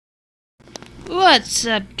What's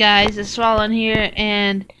up, guys? It's Swollen here,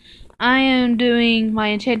 and I am doing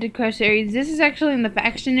my Enchanted car series. This is actually in the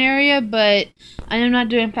faction area, but I am not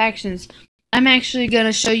doing factions. I'm actually going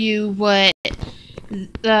to show you what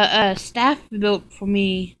the staff built for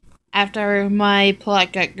me after my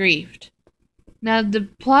plot got griefed. Now, the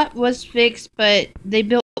plot was fixed, but they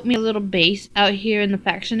built me a little base out here in the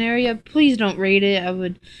faction area. Please don't raid it. I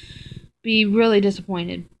would be really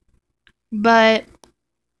disappointed. But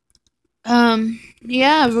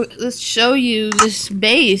yeah, let's show you this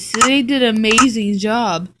base. They did an amazing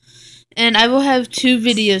job. And I will have 2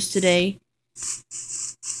 videos today,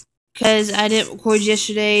 because I didn't record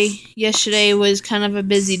yesterday. Yesterday was kind of a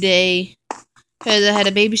busy day, because I had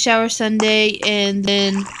a baby shower Sunday, and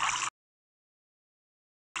then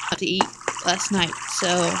to eat last night. So,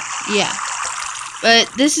 yeah. But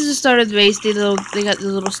this is the start of the base. They got the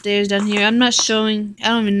little stairs down here. I'm not showing, I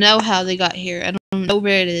don't even know how they got here. I don't know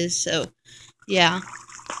where it is, so yeah.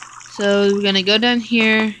 So we're gonna go down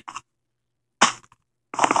here,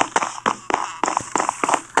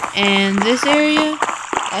 and this area,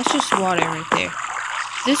 that's just water right there.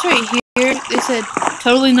 This right here, they said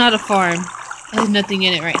totally not a farm. It has nothing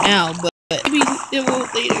in it right now, but maybe it will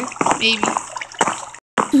later. Maybe.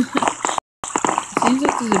 Seems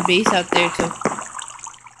like there's a base out there too.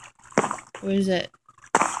 Where is it?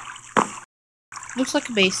 Looks like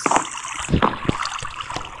a base.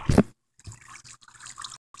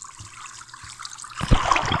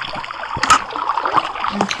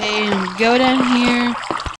 Okay, and we go down here.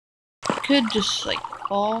 I could just like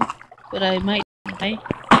fall, but I might die.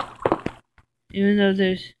 Even though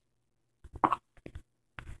there's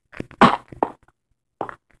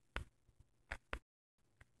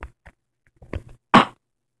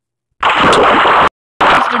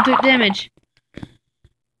still took damage.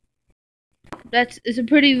 It's a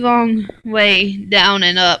pretty long way down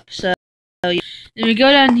and up, so then we go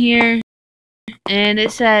down here, and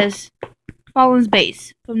it says Fallen's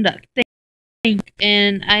base from Duck.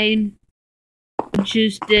 And I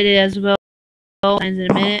just did it as well in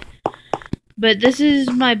a minute. But this is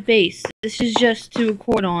my base. This is just to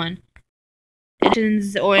record on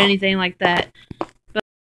or anything like that. But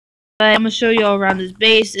I'm gonna show you all around this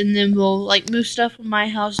base, and then we'll like move stuff from my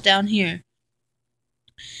house down here.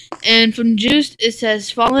 And from Juiced, it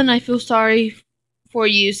says, Fallen, I feel sorry for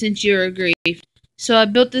you since you're grieved. So I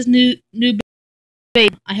built this new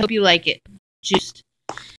base. I hope you like it. Juiced.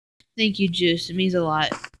 Thank you, Juice. It means a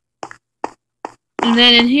lot. And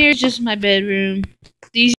then in here is just my bedroom.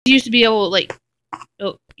 These used to be able to, like,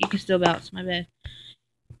 oh, you can still bounce my bed.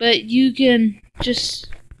 But you can it's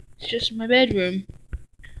just my bedroom.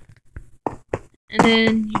 And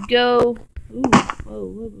then you go, ooh, whoa,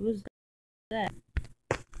 what was that?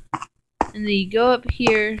 And then you go up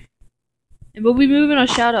here, and we'll be moving our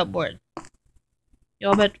shout-out board.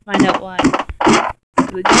 Y'all about to find out why.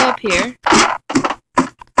 We go up here.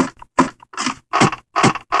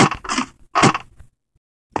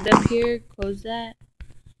 Up here, close that.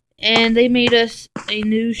 And they made us a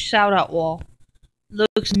new shout-out wall.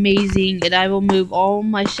 Looks amazing, and I will move all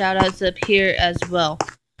my shout-outs up here as well.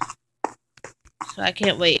 So I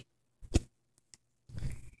can't wait.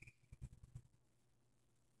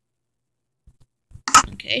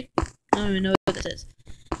 Okay, I don't even know what this is.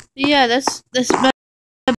 But yeah, that's my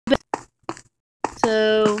best.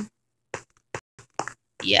 So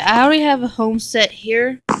yeah, I already have a home set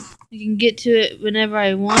here. I can get to it whenever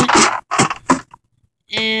I want.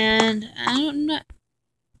 And I don't know.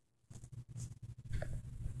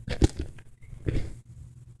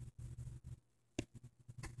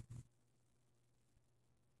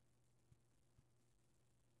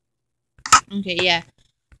 Okay, yeah.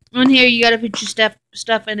 On here, you gotta put your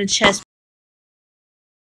stuff in a chest.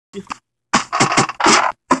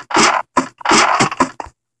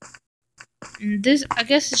 And this, I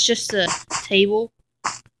guess, it's just a table.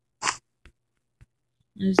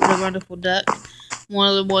 There's the wonderful duck, one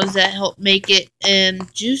of the ones that helped make it.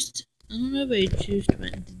 And Juiced, I don't know where Juiced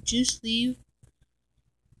went. Did Juiced leave?